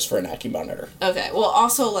reputable source for an AccuMonitor. Okay, well,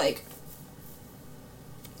 also, like...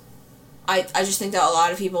 I just think that a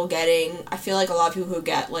lot of people I feel like a lot of people who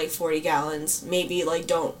get, like, 40 gallons maybe, like,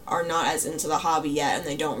 are not as into the hobby yet, and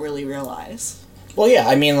they don't really realize. Well, yeah,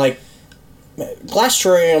 I mean, like, glass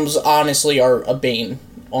terrariums honestly are a bane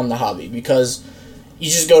on the hobby, because you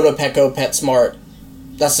just go to Petco, PetSmart,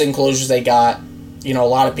 that's the enclosures they got. You know, a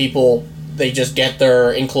lot of people, they just get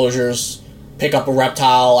their enclosures, pick up a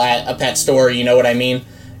reptile at a pet store, you know what I mean?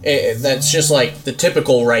 That's just, like, the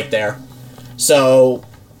typical right there. So...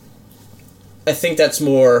 I think that's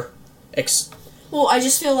more... Well, I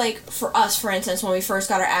just feel like, for us, for instance, when we first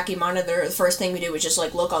got our AccuMonitor, the first thing we did was just,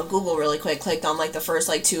 like, look on Google really quick, clicked on, like, the first,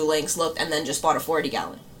 like, 2 links, looked, and then just bought a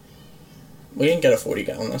 40-gallon. We didn't get a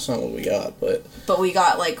 40-gallon, that's not what we got, but... But we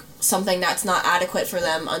got, like, something that's not adequate for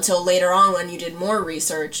them until later on when you did more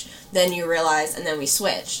research, then you realized, and then we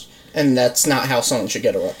switched. And that's not how someone should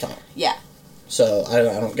get a reptile. Yeah. So, I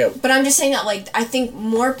don't get... But I'm just saying that, like, I think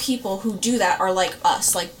more people who do that are like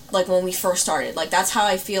us, like when we first started. Like, that's how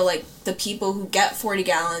I feel like the people who get 40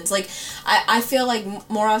 gallons, like, I feel like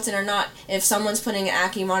more often or not, if someone's putting an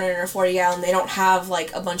AccuMonitor in a 40 gallon, they don't have,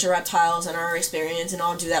 like, a bunch of reptiles in our experience and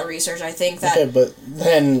all do that research. I think that... Okay, but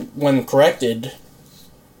then, when corrected,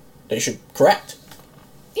 they should correct.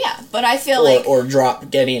 Yeah, but I feel like... Or drop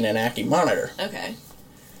getting an AccuMonitor. Okay.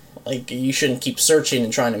 Like, you shouldn't keep searching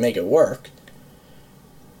and trying to make it work.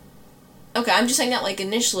 Okay, I'm just saying that, like,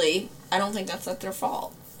 initially, I don't think that's their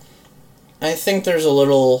fault. I think there's a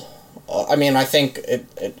little... I mean, I think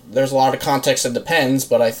there's a lot of context that depends,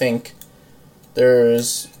 but I think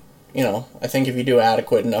there's... You know, I think if you do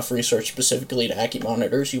adequate enough research specifically to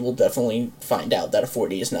AccuMonitors, you will definitely find out that a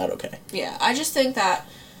 40 is not okay. Yeah, I just think that...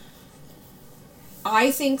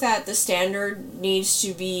 I think that the standard needs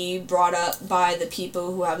to be brought up by the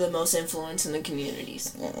people who have the most influence in the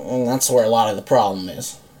communities. And that's where a lot of the problem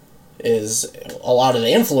is a lot of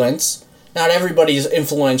the influence. Not everybody's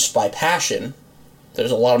influenced by passion. There's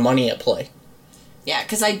a lot of money at play. Yeah,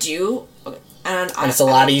 because I do... And it's a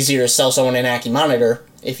lot easier to sell someone an AccuMonitor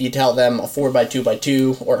if you tell them a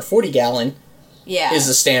 4x2x2 or a 40-gallon is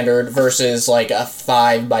the standard versus, like, a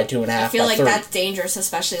 5x2.5 I feel like that's dangerous,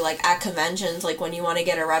 especially, like, at conventions, like, when you want to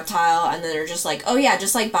get a reptile, and then they're just like, oh, yeah,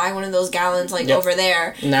 just, like, buy one of those gallons, like, over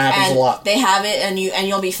there. And that happens a lot. They have it, and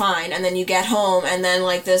you'll be fine, and then you get home, and then,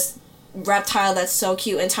 like, this reptile that's so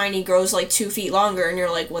cute and tiny grows, like, 2 feet longer, and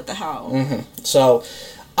you're like, what the hell? Mm-hmm. So,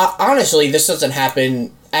 honestly, this doesn't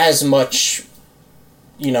happen as much,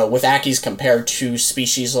 you know, with Ackies compared to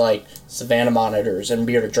species like Savannah monitors and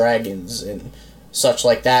bearded dragons and such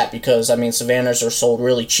like that, because, I mean, Savannahs are sold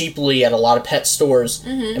really cheaply at a lot of pet stores,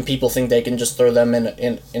 and people think they can just throw them in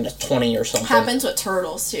a 20 or something. Happens with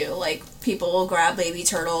turtles, too. Like, people will grab baby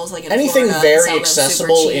turtles, like, in anything Florida very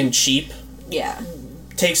accessible and cheap. Yeah.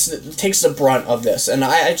 Takes the brunt of this, and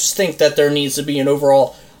I just think that there needs to be an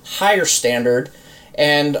overall higher standard,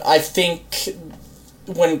 and I think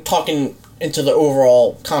when talking into the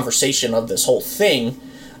overall conversation of this whole thing,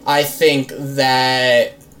 I think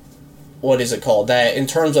that that in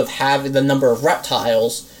terms of having the number of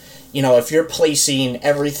reptiles, you know, if you're placing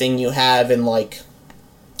everything you have in, like,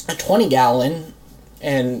 a 20-gallon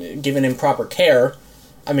and giving him proper care,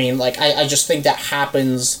 I mean, like, I just think that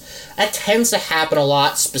tends to happen a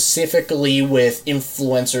lot, specifically with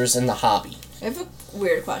influencers in the hobby. I have a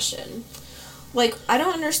weird question. Like, I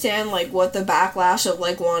don't understand, like, what the backlash of,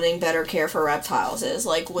 like, wanting better care for reptiles is.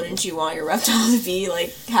 Like, wouldn't you want your reptile to be,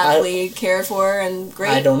 like, happily cared for and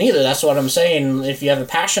great? I don't either. That's what I'm saying. If you have a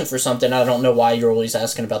passion for something, I don't know why you're always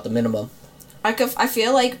asking about the minimum. I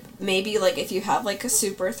feel like maybe, like, if you have, like, a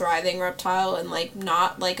super thriving reptile and, like,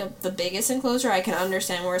 not, like, the biggest enclosure, I can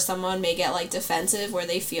understand where someone may get, like, defensive, where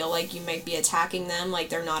they feel like you might be attacking them, like,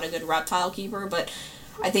 they're not a good reptile keeper, but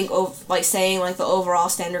I think, like, saying, like, the overall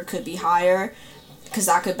standard could be higher, because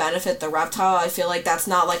that could benefit the reptile, I feel like that's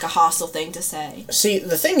not, like, a hostile thing to say. See,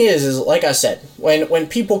 the thing is like I said, when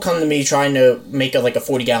people come to me trying to make, a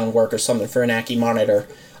 40-gallon work or something for an AccuMonitor,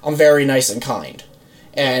 I'm very nice and kind.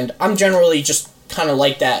 And I'm generally just kind of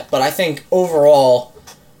like that, but I think overall,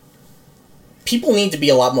 people need to be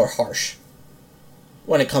a lot more harsh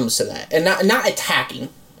when it comes to that. And not attacking.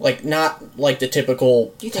 Like, not like the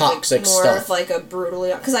typical toxic stuff. More of, like, a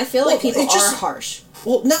brutally... Because I feel like people are harsh.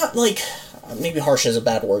 Well, not, like... Maybe harsh is a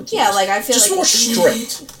bad word. Yeah, like, I feel just like... Just more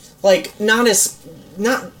strict. Like, not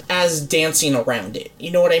as dancing around it.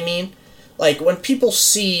 You know what I mean? Like, when people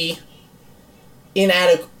see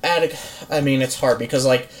I mean, it's hard because,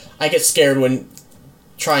 like, I get scared when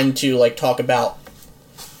trying to, like, talk about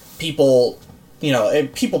people, you know,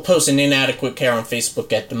 people posting inadequate care on Facebook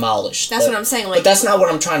get demolished. That's what I'm saying. Like, but that's not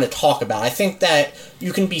what I'm trying to talk about. I think that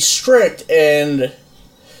you can be strict and...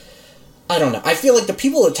 I don't know. I feel like the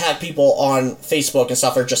people who attack people on Facebook and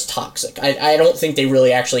stuff are just toxic. I don't think they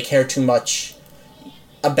really actually care too much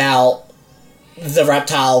about the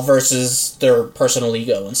reptile versus their personal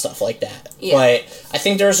ego and stuff like that. Yeah. But I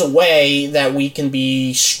think there's a way that we can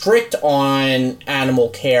be strict on animal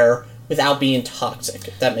care without being toxic,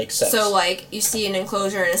 if that makes sense. So, like, you see an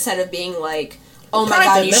enclosure, and instead of being like, oh my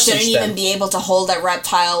god, you shouldn't even be able to hold that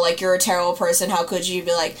reptile, like, you're a terrible person, how could you?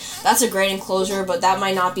 Be like, that's a great enclosure, but that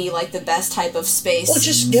might not be, like, the best type of space. Well,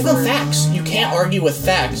 just give them facts. You can't argue with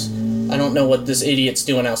facts. I don't know what this idiot's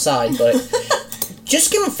doing outside, but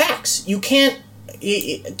just give them facts. You can't...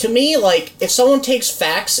 To me, like, if someone takes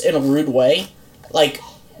facts in a rude way, like,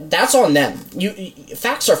 that's on them.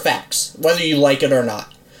 Facts are facts, whether you like it or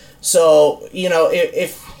not. So, you know,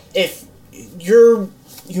 if your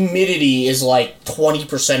humidity is like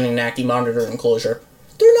 20% in an AccuMonitor enclosure,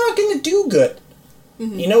 they're not going to do good.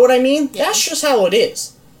 Mm-hmm. You know what I mean? Yeah. That's just how it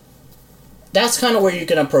is. That's kind of where you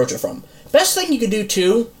can approach it from. Best thing you can do,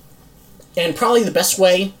 too, and probably the best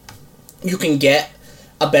way you can get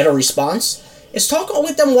a better response, is talk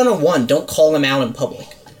with them one-on-one. Don't call them out in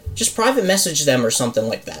public. Just private message them or something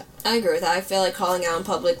like that. I agree with that. I feel like calling out in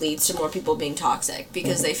public leads to more people being toxic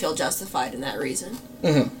because they feel justified in that reason.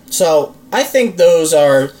 Mm-hmm. So, I think those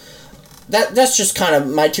are... That's just kind of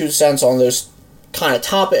my 2 cents on those kind of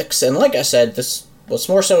topics. And like I said, this was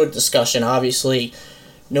more so a discussion. Obviously,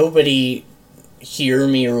 nobody here,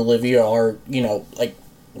 me or Olivia, are, you know, like,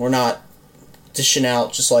 we're not dishing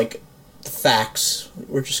out just, like, the facts.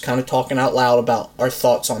 We're just kind of talking out loud about our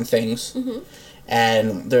thoughts on things. Mm-hmm.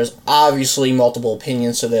 And there's obviously multiple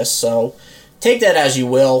opinions to this, so take that as you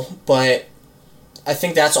will, but I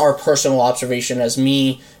think that's our personal observation as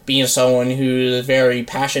me being someone who's very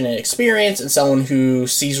passionate and experienced and someone who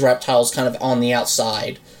sees reptiles kind of on the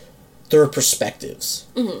outside, their perspectives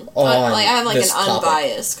on I have like this an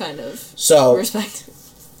unbiased topic. Kind of perspective.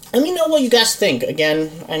 Let me know what you guys think.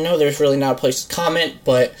 Again, I know there's really not a place to comment,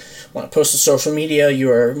 but when I post to social media,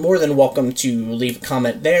 you are more than welcome to leave a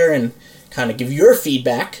comment there and kind of give your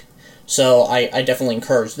feedback. So I definitely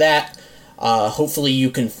encourage that. Hopefully you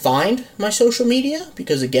can find my social media,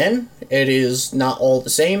 because again, it is not all the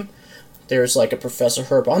same. There's like a Professor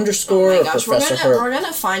Herb underscore. Oh my gosh, we're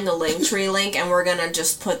gonna find the Linktree link and we're gonna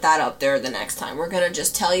just put that up there the next time. We're gonna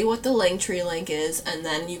just tell you what the Linktree link is, and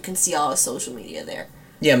then you can see all his social media there.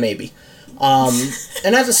 Yeah, maybe.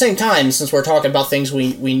 And at the same time, since we're talking about things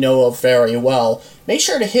we know of very well, make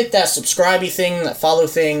sure to hit that subscribe-y thing, that follow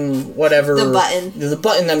thing, whatever. The button. The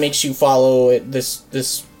button that makes you follow this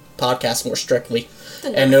podcast more strictly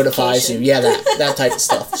and notifies you. Yeah, that type of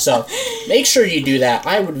stuff. So make sure you do that.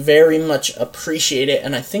 I would very much appreciate it,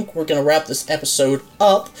 and I think we're going to wrap this episode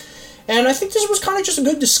up. And I think this was kind of just a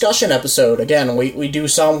good discussion episode. Again, we do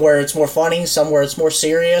some where it's more funny, some where it's more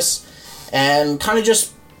serious, and kind of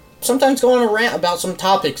just sometimes go on a rant about some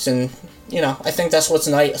topics. And, you know, I think that's what's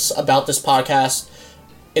nice about this podcast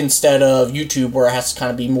instead of YouTube, where it has to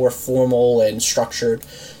kind of be more formal and structured.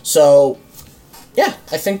 So, yeah,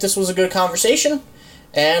 I think this was a good conversation,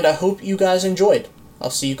 and I hope you guys enjoyed.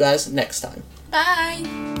 I'll see you guys next time. Bye!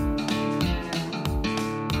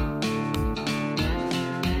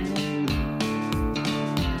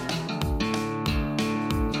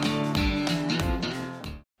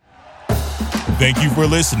 Thank you for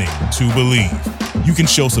listening to Believe. You can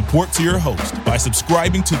show support to your host by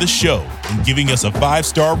subscribing to the show and giving us a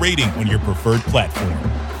 5-star rating on your preferred platform.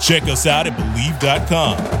 Check us out at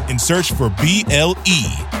Believe.com and search for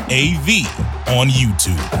BLEAV on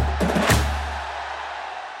YouTube.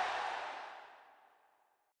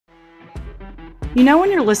 You know when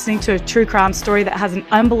you're listening to a true crime story that has an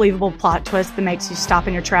unbelievable plot twist that makes you stop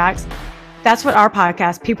in your tracks? That's what our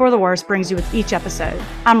podcast, People Are the Worst, brings you with each episode.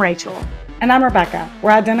 I'm Rachel. And I'm Rebecca. We're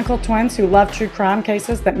identical twins who love true crime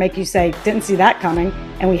cases that make you say, didn't see that coming,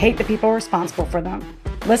 and we hate the people responsible for them.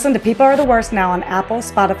 Listen to People Are the Worst now on Apple,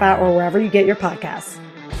 Spotify, or wherever you get your podcasts.